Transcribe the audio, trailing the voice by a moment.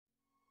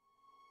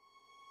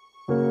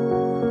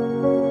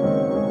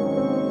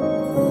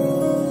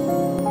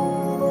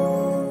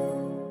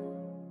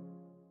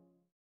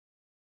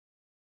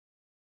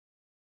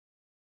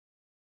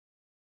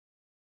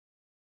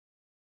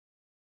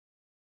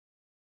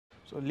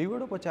So,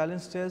 Levodopa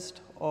challenge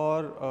test,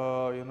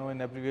 or in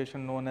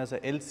abbreviation known as a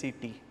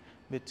LCT,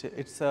 which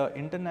it's a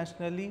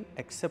internationally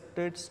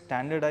accepted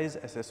standardized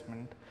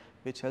assessment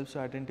which helps to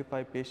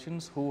identify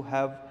patients who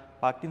have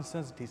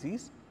Parkinson's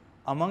disease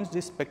amongst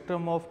the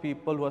spectrum of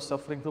people who are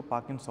suffering through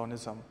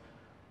Parkinsonism.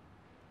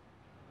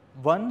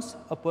 Once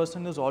a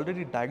person is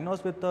already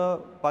diagnosed with the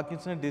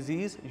Parkinson's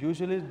disease,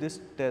 usually this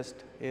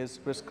test is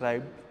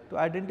prescribed to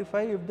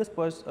identify if this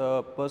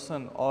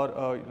person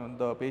or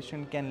the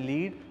patient can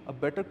lead a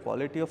better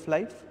quality of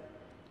life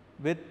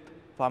with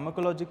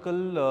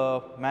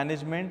pharmacological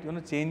management,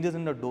 changes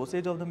in the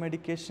dosage of the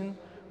medication,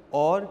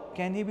 or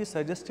can he be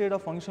suggested a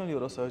functional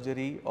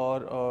neurosurgery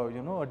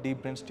or a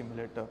deep brain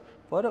stimulator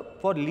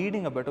for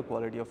leading a better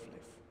quality of life.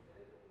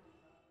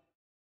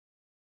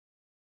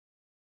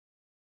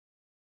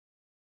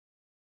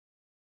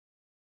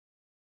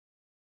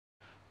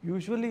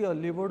 Usually a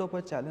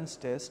Levodopa challenge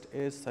test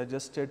is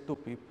suggested to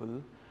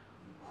people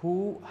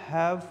who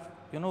have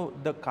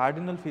the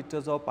cardinal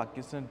features of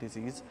Parkinson's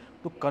disease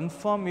to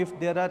confirm if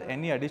there are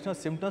any additional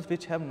symptoms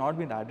which have not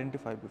been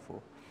identified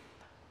before.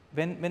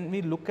 When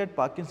we look at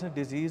Parkinson's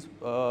disease,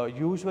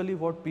 usually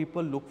what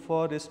people look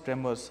for is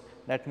tremors.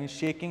 That means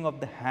shaking of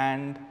the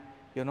hand,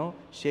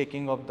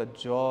 shaking of the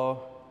jaw,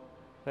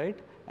 right?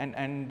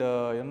 And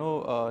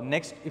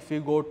next, if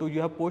you go to,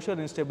 you have posture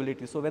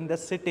instability. So when they're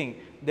sitting,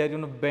 they're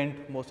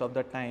bent most of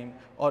the time,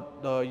 or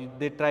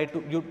they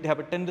have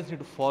a tendency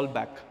to fall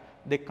back.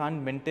 They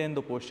can't maintain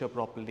the posture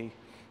properly.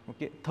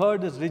 Okay.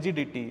 Third is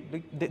rigidity.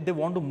 They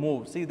want to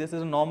move. See, this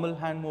is a normal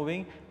hand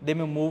moving. They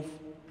may move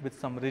with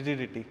some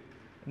rigidity.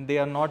 They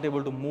are not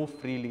able to move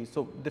freely.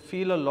 So they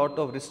feel a lot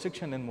of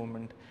restriction in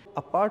movement.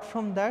 Apart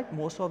from that,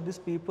 most of these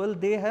people,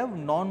 they have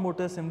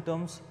non-motor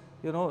symptoms.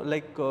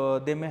 Like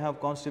they may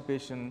have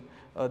constipation,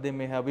 they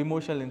may have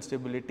emotional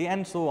instability,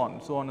 and so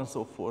on and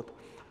so forth.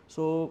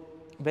 So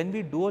when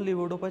we do a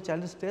Levodopa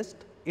challenge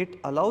test, it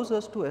allows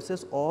us to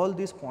assess all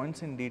these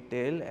points in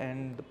detail,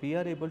 and we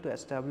are able to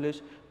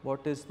establish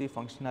what is the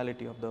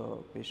functionality of the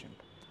patient.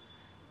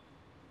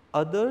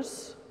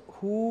 Others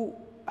who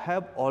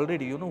have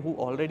already, who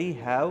already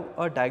have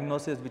a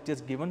diagnosis which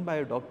is given by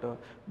a doctor,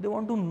 they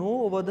want to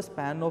know over the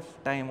span of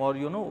time, or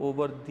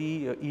over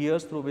the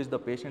years through which the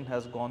patient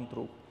has gone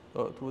through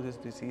this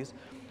disease,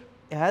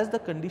 has the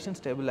condition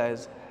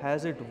stabilized,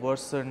 has it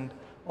worsened,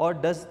 or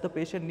does the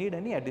patient need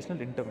any additional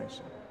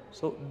intervention.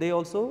 So they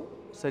also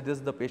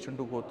suggest the patient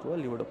to go through a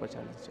Levodopa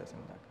challenge test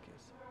in that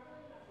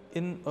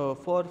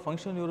case. For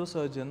functional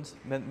neurosurgeons,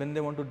 when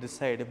they want to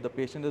decide if the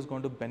patient is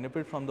going to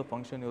benefit from the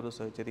functional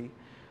neurosurgery,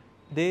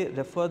 they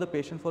refer the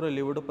patient for a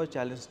Levodopa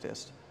challenge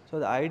test. So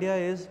the idea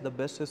is the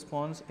best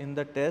response in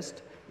the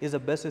test is the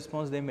best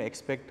response they may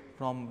expect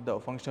from the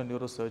functional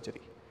neurosurgery.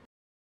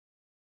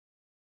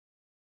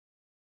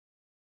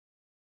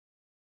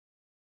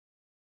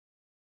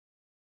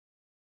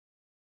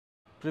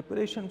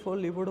 Preparation for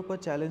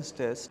Levodopa challenge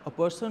test. A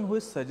person who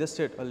is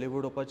suggested a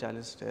Levodopa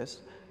challenge test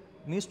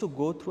needs to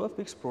go through a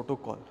fixed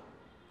protocol.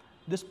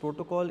 This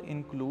protocol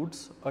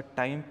includes a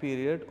time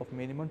period of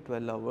minimum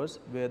 12 hours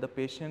where the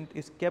patient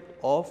is kept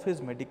off his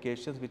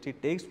medications which he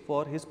takes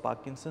for his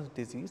Parkinson's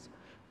disease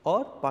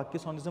or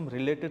Parkinsonism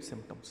related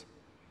symptoms.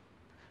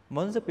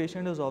 Once the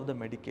patient is off the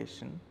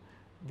medication,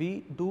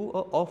 we do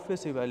a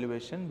off-face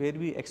evaluation where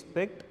we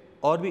expect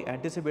or we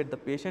anticipate the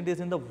patient is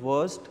in the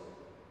worst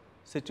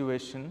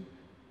situation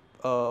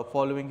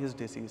following his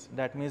disease.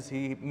 That means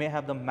he may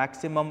have the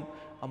maximum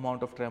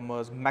amount of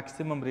tremors,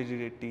 maximum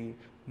rigidity,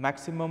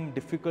 maximum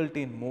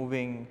difficulty in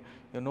moving,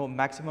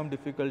 maximum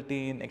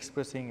difficulty in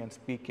expressing and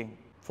speaking.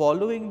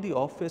 Following the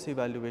off-face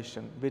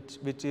evaluation,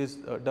 which is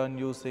done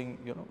using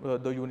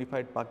the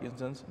Unified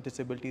Parkinson's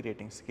Disability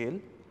Rating Scale,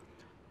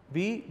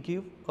 we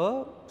give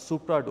a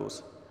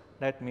supradose.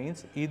 That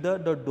means either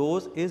the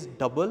dose is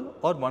double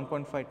or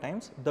 1.5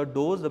 times the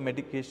dose of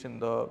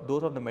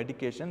the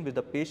medication which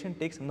the patient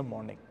takes in the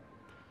morning.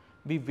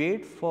 We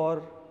wait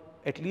for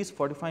at least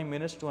 45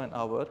 minutes to an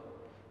hour,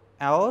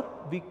 or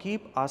we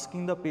keep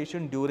asking the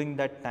patient during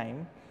that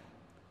time,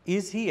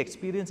 is he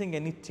experiencing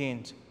any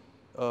change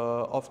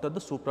after the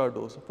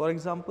supradose. For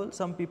example,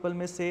 some people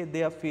may say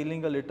they are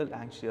feeling a little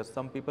anxious,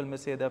 some people may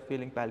say they are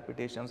feeling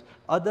palpitations,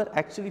 others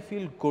actually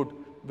feel good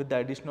with the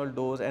additional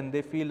dose and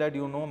they feel that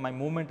my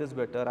movement is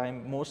better, I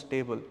am more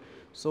stable.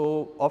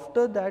 So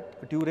after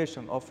that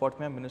duration of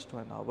 45 minutes to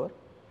an hour,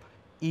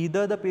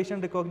 either the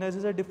patient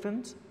recognizes a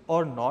difference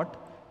or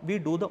not, we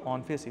do the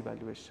on-face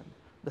evaluation.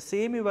 The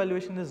same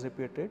evaluation is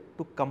repeated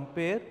to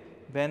compare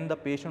when the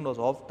patient was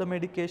off the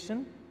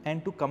medication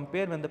and to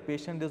compare when the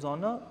patient is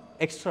on an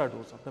extra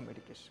dose of the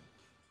medication.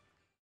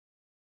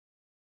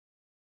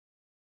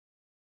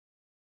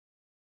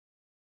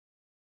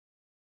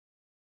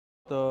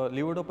 The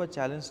Levodopa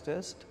challenge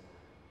test,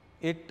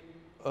 it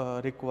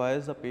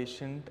requires the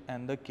patient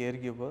and the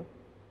caregiver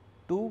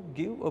to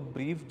give a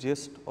brief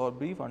gist or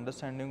brief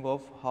understanding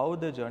of how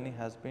the journey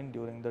has been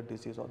during the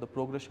disease or the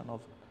progression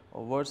of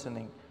or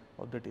worsening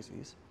of the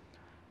disease.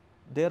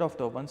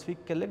 Thereafter, once we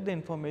collect the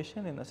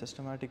information in a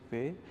systematic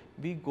way,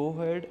 we go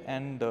ahead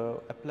and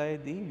apply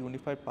the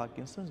Unified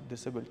Parkinson's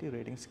Disability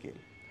Rating Scale.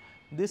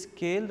 This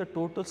scale, the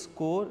total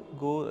score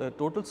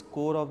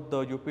of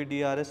the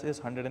UPDRS is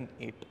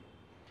 108.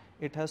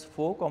 It has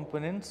 4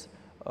 components,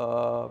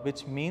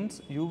 which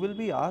means you will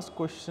be asked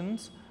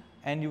questions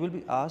and you will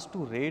be asked to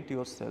rate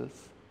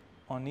yourself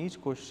on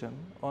each question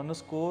on a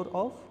score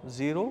of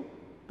 0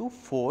 to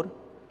 4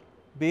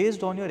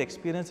 based on your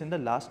experience in the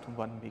last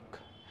 1 week.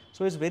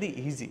 So, it is very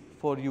easy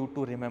for you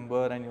to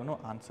remember and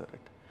answer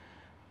it.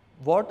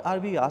 What are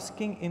we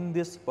asking in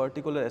this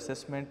particular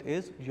assessment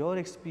is your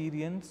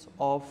experience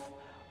of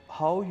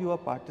how you are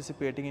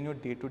participating in your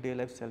day-to-day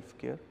life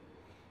self-care.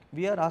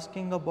 We are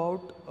asking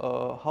about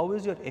how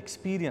is your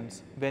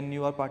experience when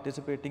you are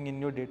participating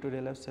in your day-to-day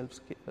life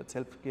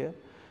self-care.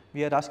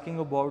 We are asking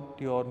about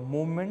your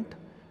movement,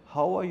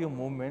 how are your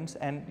movements,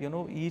 and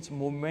each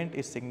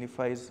movement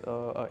signifies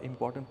an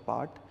important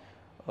part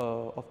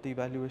of the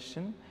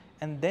evaluation.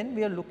 And then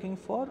we are looking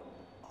for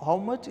how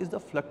much is the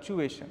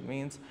fluctuation,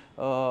 means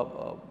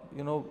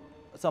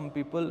some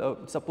people,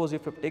 suppose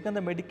if you have taken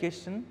the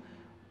medication,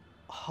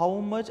 how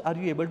much are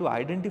you able to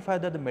identify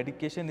that the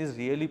medication is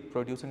really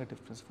producing a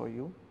difference for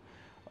you,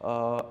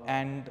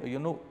 and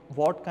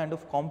what kind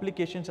of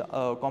complications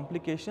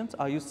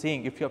are you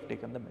seeing if you have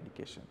taken the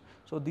medication.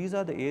 So, these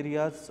are the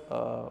areas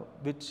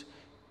which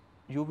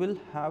you will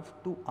have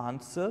to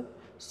answer.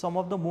 Some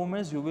of the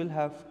movements you will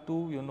have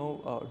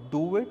to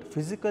do it,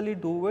 physically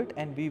do it,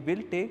 and we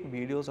will take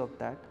videos of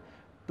that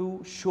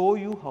to show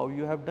you how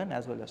you have done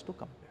as well as to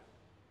compare.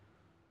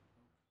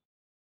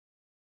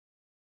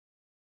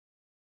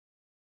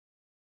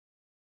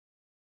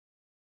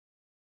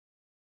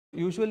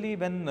 Usually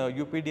when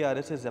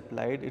UPDRS is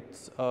applied,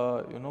 it's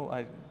a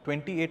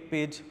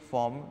 28-page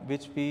form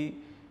which we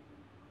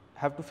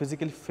have to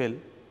physically fill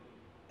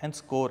and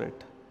score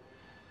it.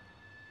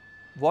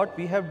 What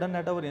we have done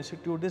at our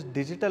institute is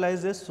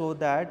digitalize this so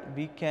that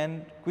we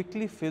can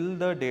quickly fill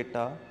the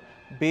data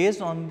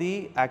based on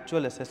the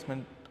actual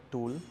assessment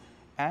tool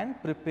and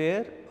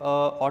prepare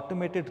an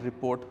automated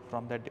report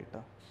from that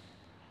data.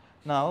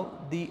 Now,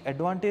 the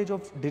advantage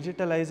of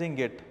digitalizing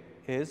it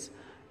is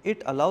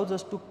it allows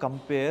us to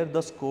compare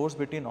the scores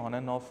between on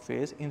and off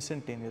phase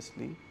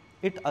instantaneously.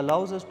 It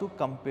allows us to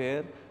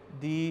compare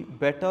the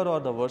better or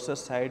the worse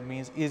side,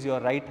 means is your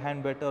right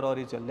hand better or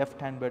is your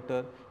left hand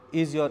better,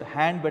 is your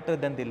hand better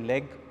than the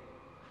leg.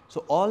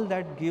 So, all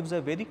that gives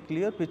a very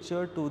clear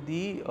picture to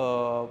the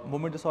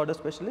movement disorder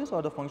specialist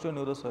or the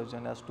functional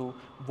neurosurgeon as to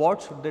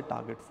what should they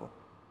target for.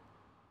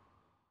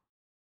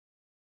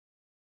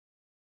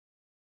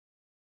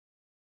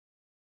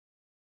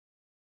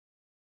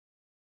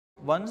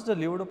 Once the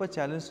Levodopa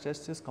challenge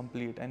test is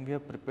complete and we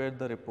have prepared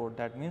the report,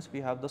 that means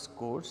we have the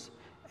scores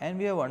and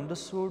we have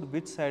understood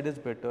which side is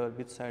better,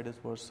 which side is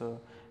worse,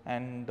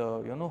 and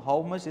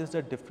how much is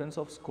the difference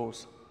of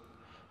scores.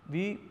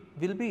 We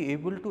will be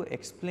able to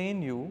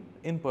explain you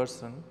in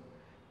person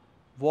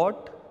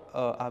what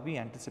are we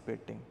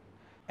anticipating,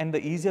 and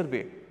the easier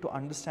way to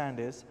understand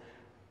is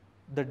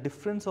the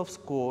difference of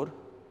score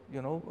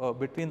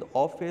between the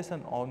off phase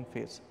and on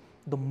phase.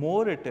 The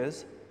more it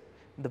is,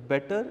 the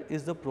better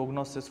is the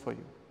prognosis for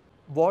you.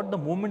 What the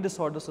Movement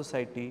Disorder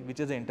Society, which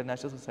is the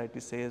international society,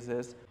 says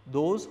is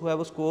those who have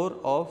a score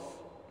of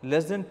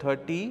less than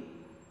 30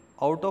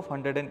 out of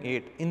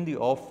 108 in the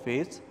off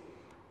phase,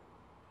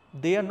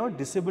 they are not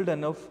disabled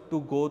enough to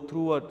go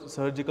through a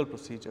surgical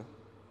procedure.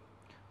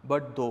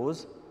 But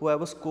those who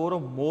have a score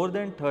of more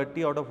than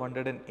 30 out of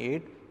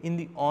 108 in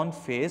the on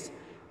phase,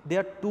 they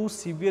are too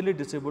severely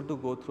disabled to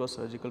go through a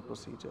surgical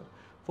procedure.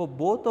 For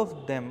both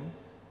of them,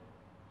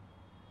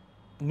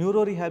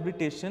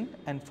 neurorehabilitation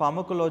and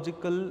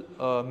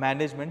pharmacological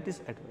management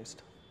is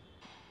advised.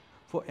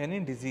 For any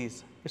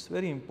disease, it is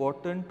very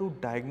important to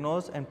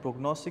diagnose and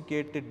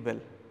prognosticate it well,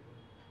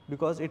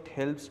 because it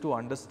helps to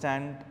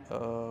understand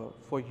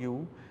for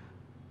you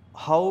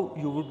how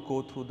you would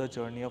go through the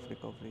journey of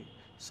recovery.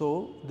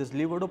 So, this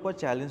Levodopa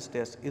challenge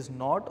test is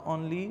not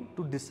only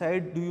to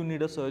decide do you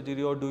need a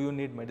surgery or do you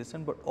need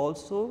medicine, but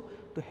also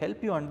to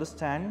help you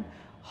understand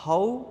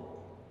how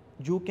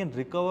you can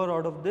recover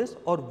out of this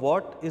or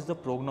what is the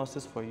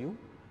prognosis for you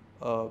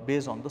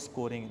based on the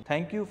scoring.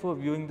 Thank you for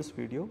viewing this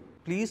video.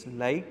 Please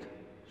like,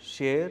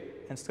 share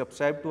and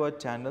subscribe to our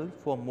channel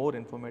for more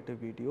informative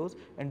videos,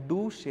 and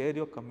do share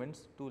your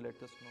comments to let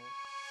us know.